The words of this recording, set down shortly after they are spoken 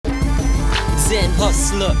Zen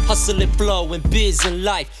hustler, hustle and flow in biz and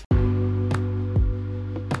life.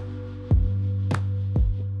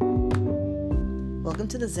 Welcome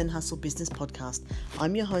to the Zen Hustle Business Podcast.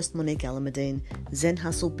 I'm your host, Monique Alameddine, Zen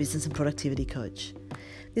Hustle Business and Productivity Coach.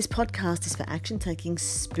 This podcast is for action-taking,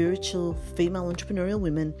 spiritual, female entrepreneurial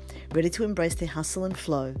women ready to embrace their hustle and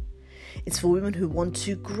flow. It's for women who want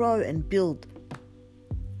to grow and build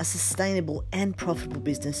a sustainable and profitable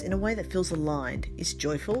business in a way that feels aligned, is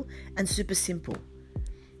joyful, and super simple.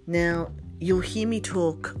 Now, you'll hear me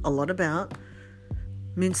talk a lot about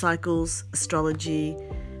moon cycles, astrology,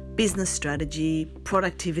 business strategy,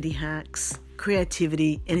 productivity hacks,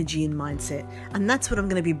 creativity, energy and mindset. And that's what I'm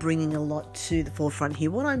going to be bringing a lot to the forefront here,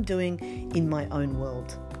 what I'm doing in my own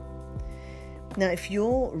world. Now, if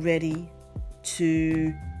you're ready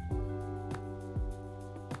to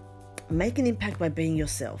make an impact by being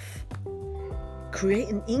yourself, create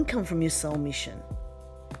an income from your soul mission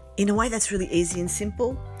in a way that's really easy and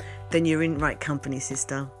simple, then you're in right company,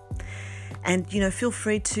 sister. And, feel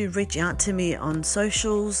free to reach out to me on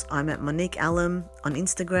socials. I'm at Monique Alam on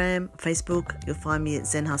Instagram, Facebook. You'll find me at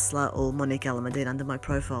Zen Hustler or Monique Alameddine under my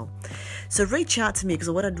profile. So reach out to me, because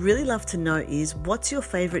what I'd really love to know is, what's your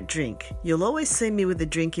favorite drink? You'll always see me with a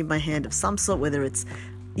drink in my hand of some sort, whether it's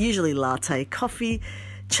usually latte, coffee,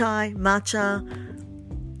 chai, matcha,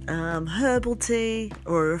 herbal tea,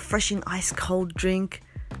 or a refreshing ice cold drink.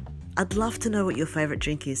 I'd love to know what your favorite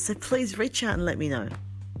drink is. So please reach out and let me know.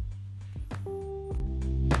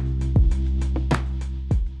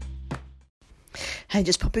 Hey,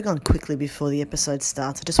 just popping on quickly before the episode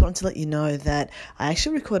starts, I just wanted to let you know that I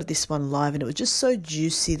actually recorded this one live, and it was just so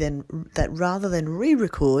juicy that rather than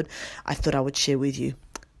re-record, I thought I would share with you.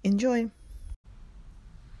 Enjoy.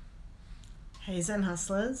 Hey Zen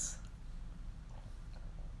Hustlers.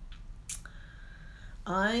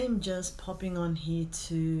 I'm just popping on here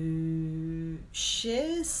to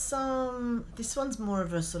share this one's more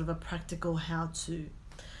of a sort of a practical how-to.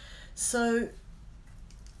 So,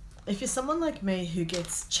 if you're someone like me who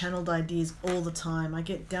gets channeled ideas all the time, I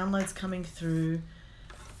get downloads coming through,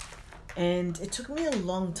 and it took me a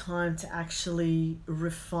long time to actually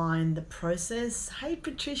refine the process. Hey,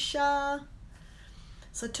 Patricia.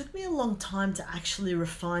 So it took me a long time to actually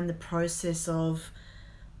refine the process of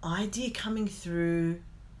idea coming through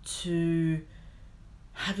to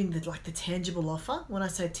having the tangible offer. When I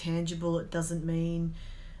say tangible, it doesn't mean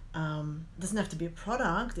it doesn't have to be a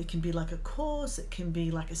product. It can be like a course, it can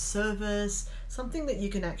be like a service, something that you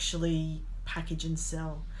can actually package and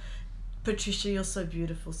sell. Patricia, you're so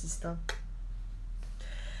beautiful, sister.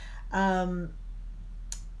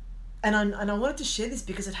 And I wanted to share this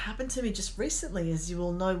because it happened to me just recently, as you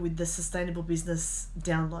all know, with the Sustainable Business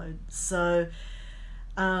download. So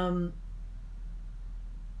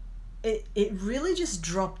it really just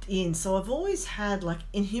dropped in. So I've always had,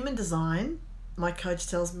 in human design, my coach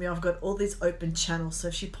tells me I've got all these open channels. So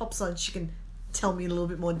if she pops on, she can tell me in a little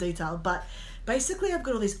bit more detail. But basically I've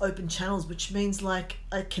got all these open channels, which means I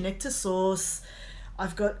connect to source.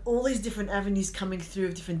 I've got all these different avenues coming through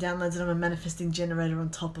of different downloads, and I'm a manifesting generator on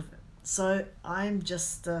top of it. So I'm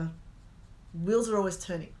just, wheels are always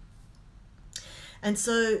turning. And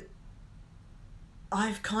so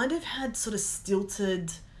I've kind of had sort of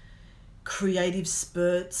stilted creative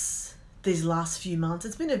spurts these last few months.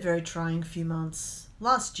 It's been a very trying few months.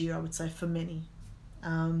 Last year, I would say, for many.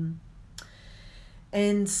 And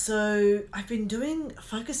so I've been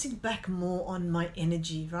focusing back more on my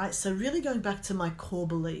energy, right? So really going back to my core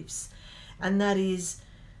beliefs, and that is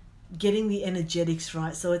getting the energetics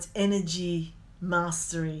right. So it's energy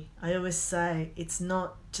mastery. I always say it's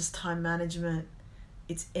not just time management,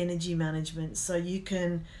 it's energy management. So you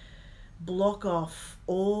can block off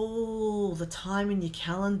all the time in your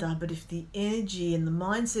calendar, but if the energy and the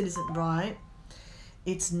mindset isn't right,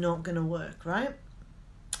 it's not going to work, right?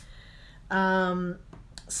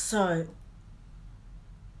 So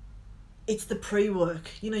it's the pre-work.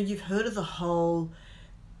 You've heard of the whole,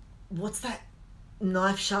 what's that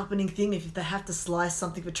knife sharpening thing? If they have to slice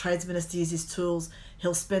something for tradesman has to use his tools,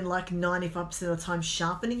 he'll spend 95% of the time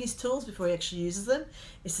sharpening his tools before he actually uses them.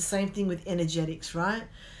 It's the same thing with energetics, right?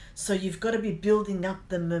 So you've got to be building up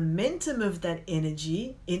the momentum of that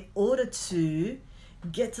energy in order to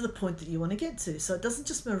get to the point that you want to get to. So it doesn't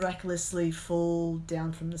just miraculously fall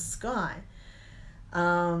down from the sky.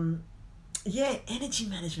 Energy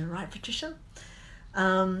management, right, Patricia?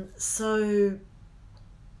 So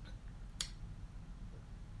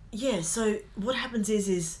what happens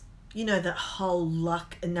is that whole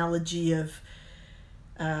luck analogy of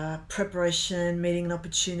preparation, meeting an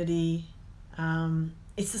opportunity.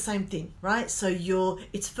 It's the same thing, right? So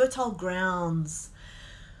it's fertile grounds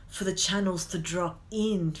for the channels to drop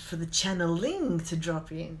in, for the channeling to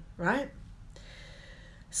drop in, right?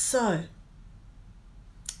 So,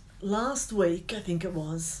 last week, I think it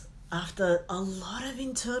was, after a lot of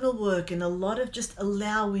internal work and a lot of just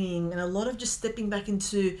allowing and a lot of just stepping back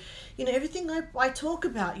into, everything I talk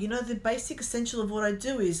about, the basic essential of what I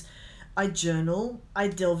do is I journal, I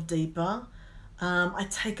delve deeper, I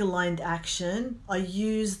take aligned action, I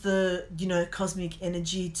use the, cosmic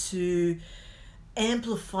energy to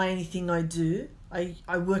amplify anything I do.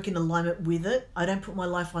 I work in alignment with it. I don't put my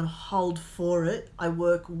life on hold for it. I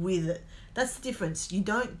work with it. That's the difference. You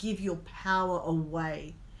don't give your power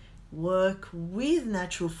away. Work with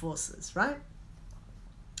natural forces, right?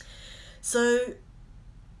 So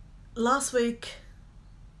last week,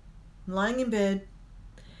 I'm lying in bed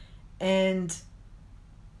and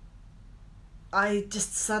I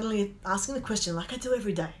just suddenly asking the question like I do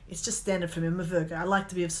every day. It's just standard for me. I'm a Virgo. I like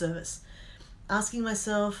to be of service. Asking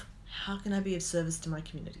myself, how can I be of service to my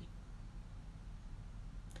community?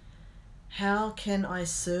 How can I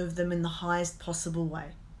serve them in the highest possible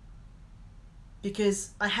way?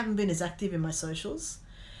 Because I haven't been as active in my socials,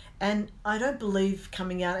 and I don't believe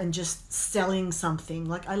coming out and just selling something.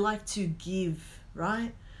 Like, I like to give,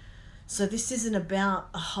 right? So this isn't about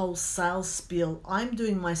a whole sales spiel. I'm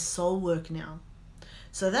doing my soul work now.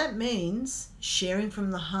 So that means sharing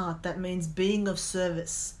from the heart. That means being of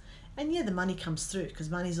service. And yeah, the money comes through because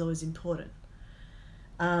money is always important.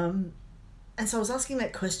 And so I was asking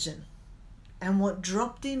that question. And what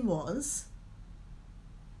dropped in was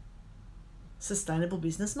Sustainable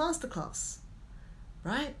Business Masterclass,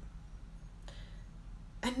 right?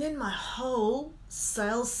 And then my whole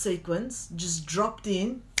sales sequence just dropped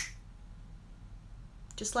in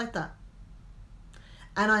just like that.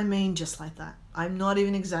 And I mean just like that. I'm not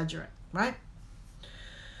even exaggerating, right?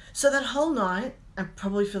 So that whole night, and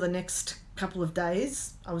probably for the next couple of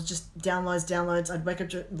days, I was just downloads. I'd wake up,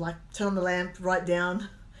 turn on the lamp, write down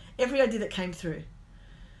every idea that came through.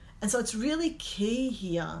 And so it's really key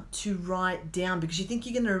here to write down, because you think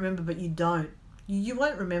you're going to remember, but you don't. You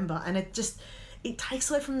won't remember. And it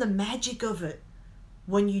takes away from the magic of it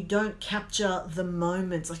when you don't capture the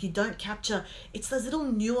moments. Like, you don't capture, it's those little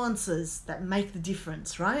nuances that make the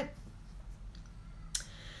difference, right?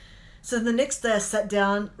 So the next day I sat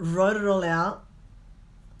down, wrote it all out.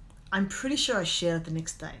 I'm pretty sure I shared it the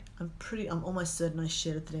next day. I'm almost certain I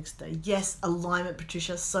shared it the next day. Yes, alignment,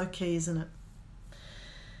 Patricia, so key, isn't it?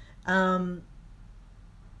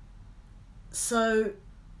 So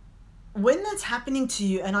when that's happening to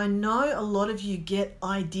you, and I know a lot of you get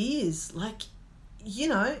ideas, like,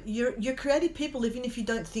 you're creative people, even if you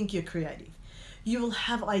don't think you're creative. You will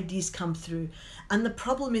have ideas come through. And the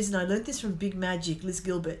problem is, and I learned this from Big Magic, Liz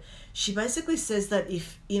Gilbert, she basically says that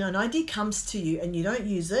if an idea comes to you and you don't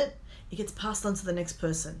use it, it gets passed on to the next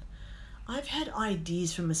person. I've had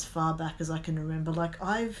ideas from as far back as I can remember. Like,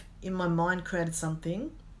 I've, in my mind, created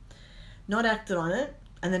something, not acted on it,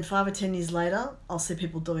 and then 5 or 10 years later, I'll see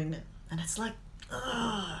people doing it. And it's like,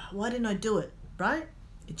 why didn't I do it, right?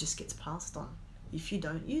 It just gets passed on if you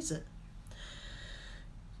don't use it.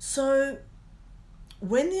 So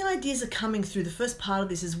when the ideas are coming through, the first part of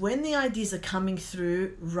this is when the ideas are coming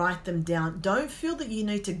through, write them down. Don't feel that you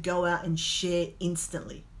need to go out and share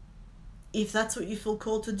instantly. If that's what you feel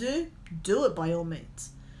called to do it by all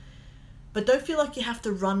means. But don't feel like you have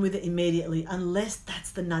to run with it immediately unless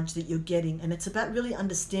that's the nudge that you're getting. And it's about really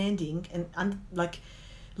understanding and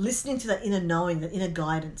listening to that inner knowing, that inner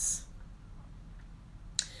guidance.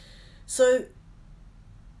 So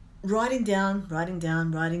writing down,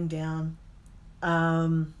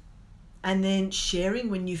 and then sharing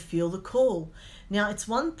when you feel the call. Now, it's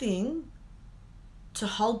one thing to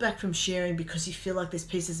hold back from sharing because you feel like there's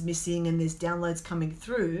pieces missing and there's downloads coming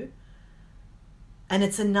through. And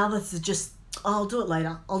it's another to just, I'll do it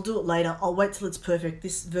later. I'll wait till it's perfect.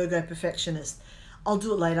 This Virgo perfectionist. I'll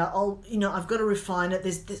do it later. I've got to refine it.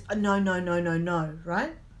 There's no,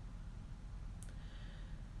 right?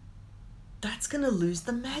 That's going to lose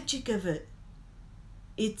the magic of it.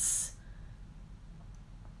 It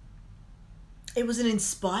was an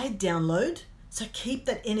inspired download, so keep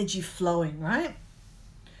that energy flowing, right?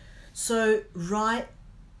 So write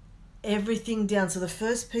everything down. So the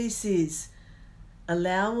first piece is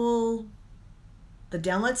allow all the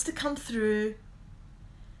downloads to come through,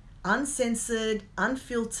 uncensored,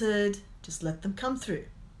 unfiltered, just let them come through,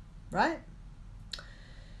 right?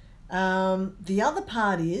 The other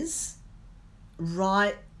part is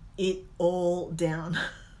write it all down.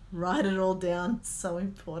 Write it all down. So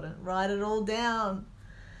important. Write it all down.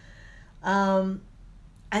 And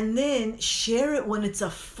then share it when it's a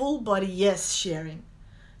full body yes sharing.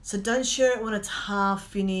 So don't share it when it's half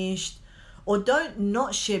finished, or don't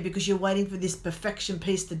not share because you're waiting for this perfection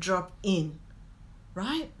piece to drop in,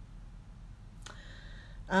 right?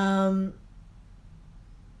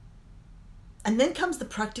 And then comes the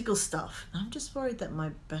practical stuff. I'm just worried that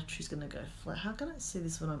my battery's going to go flat. How can I see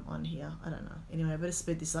this when I'm on here? I don't know. Anyway, I better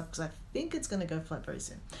speed this up because I think it's going to go flat very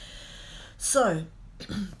soon. So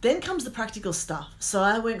then comes the practical stuff. So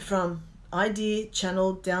I went from idea,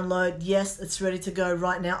 channel, download. Yes, it's ready to go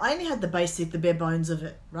right now. I only had the basic, the bare bones of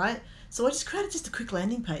it, right? So I just created just a quick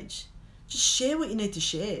landing page. Just share what you need to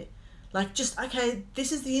share. Like just, okay,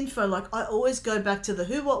 this is the info. Like I always go back to the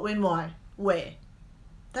who, what, when, why, where.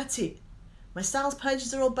 That's it. My sales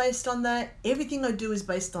pages are all based on that. Everything I do is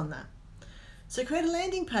based on that. So create a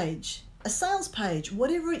landing page, a sales page,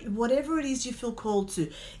 whatever it is you feel called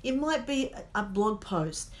to. It might be a blog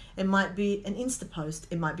post. It might be an Insta post.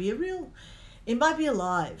 It might be a reel. It might be a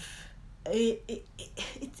live.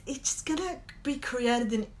 It's going to be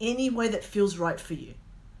created in any way that feels right for you.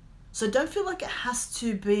 So don't feel like it has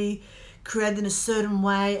to be created in a certain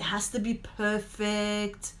way. It has to be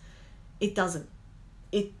perfect. It doesn't.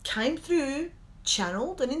 It came through,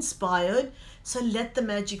 channeled and inspired, so let the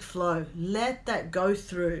magic flow. Let that go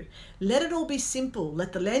through. Let it all be simple.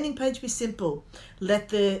 Let the landing page be simple. Let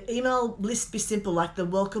the email list be simple, like the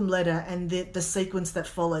welcome letter and the sequence that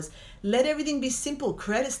follows. Let everything be simple.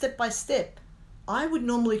 Create it step by step. I would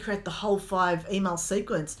normally create the whole 5 email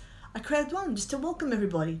sequence. I created one just to welcome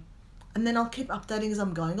everybody. And then I'll keep updating as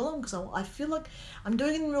I'm going along because I feel like I'm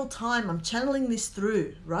doing it in real time. I'm channeling this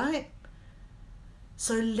through, right?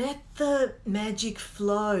 So let the magic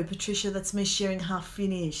flow. Patricia, that's me sharing half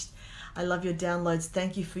finished. I love your downloads.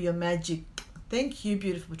 Thank you for your magic. Thank you,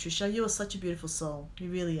 beautiful Patricia. You are such a beautiful soul. You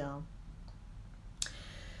really are.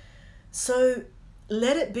 So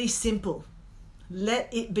let it be simple.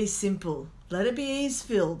 Let it be simple. Let it be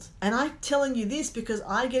ease-filled. And I'm telling you this because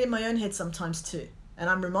I get in my own head sometimes too. And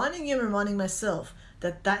I'm reminding you and reminding myself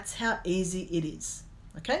that that's how easy it is.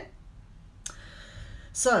 Okay?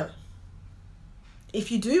 So if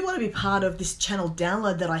you do want to be part of this channel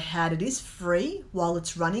download that I had, it is free while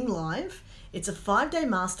it's running live. It's a 5-day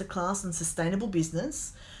masterclass on sustainable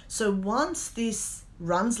business. So once this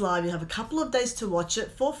runs live, you have a couple of days to watch it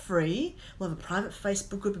for free. We'll have a private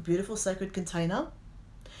Facebook group, a beautiful sacred container.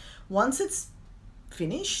 Once it's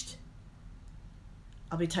finished,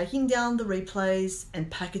 I'll be taking down the replays and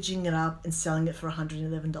packaging it up and selling it for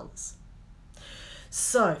 $111.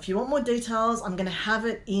 So if you want more details, I'm going to have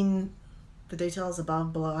it in the details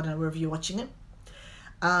above, below, I don't know, wherever you're watching it.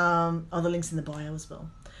 Or the links in the bio as well.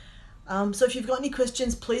 So if you've got any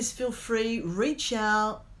questions, please feel free, reach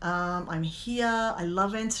out. I'm here. I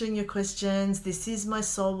love answering your questions. This is my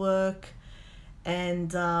soul work.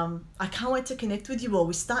 And I can't wait to connect with you all.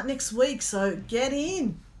 We start next week, so get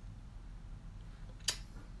in.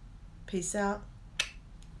 Peace out.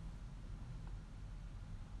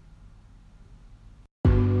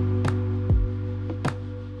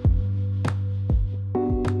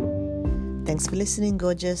 Thanks for listening,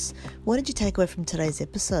 gorgeous. What did you take away from today's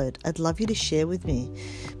episode? I'd love you to share with me.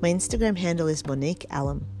 My Instagram handle is Monique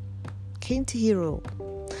Allen. Keen to hear all.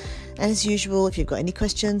 As usual, if you've got any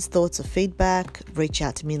questions, thoughts or feedback, reach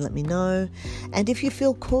out to me and let me know. And if you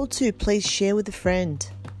feel called to, please share with a friend.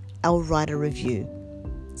 I'll write a review.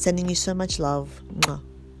 Sending you so much love. Mwah.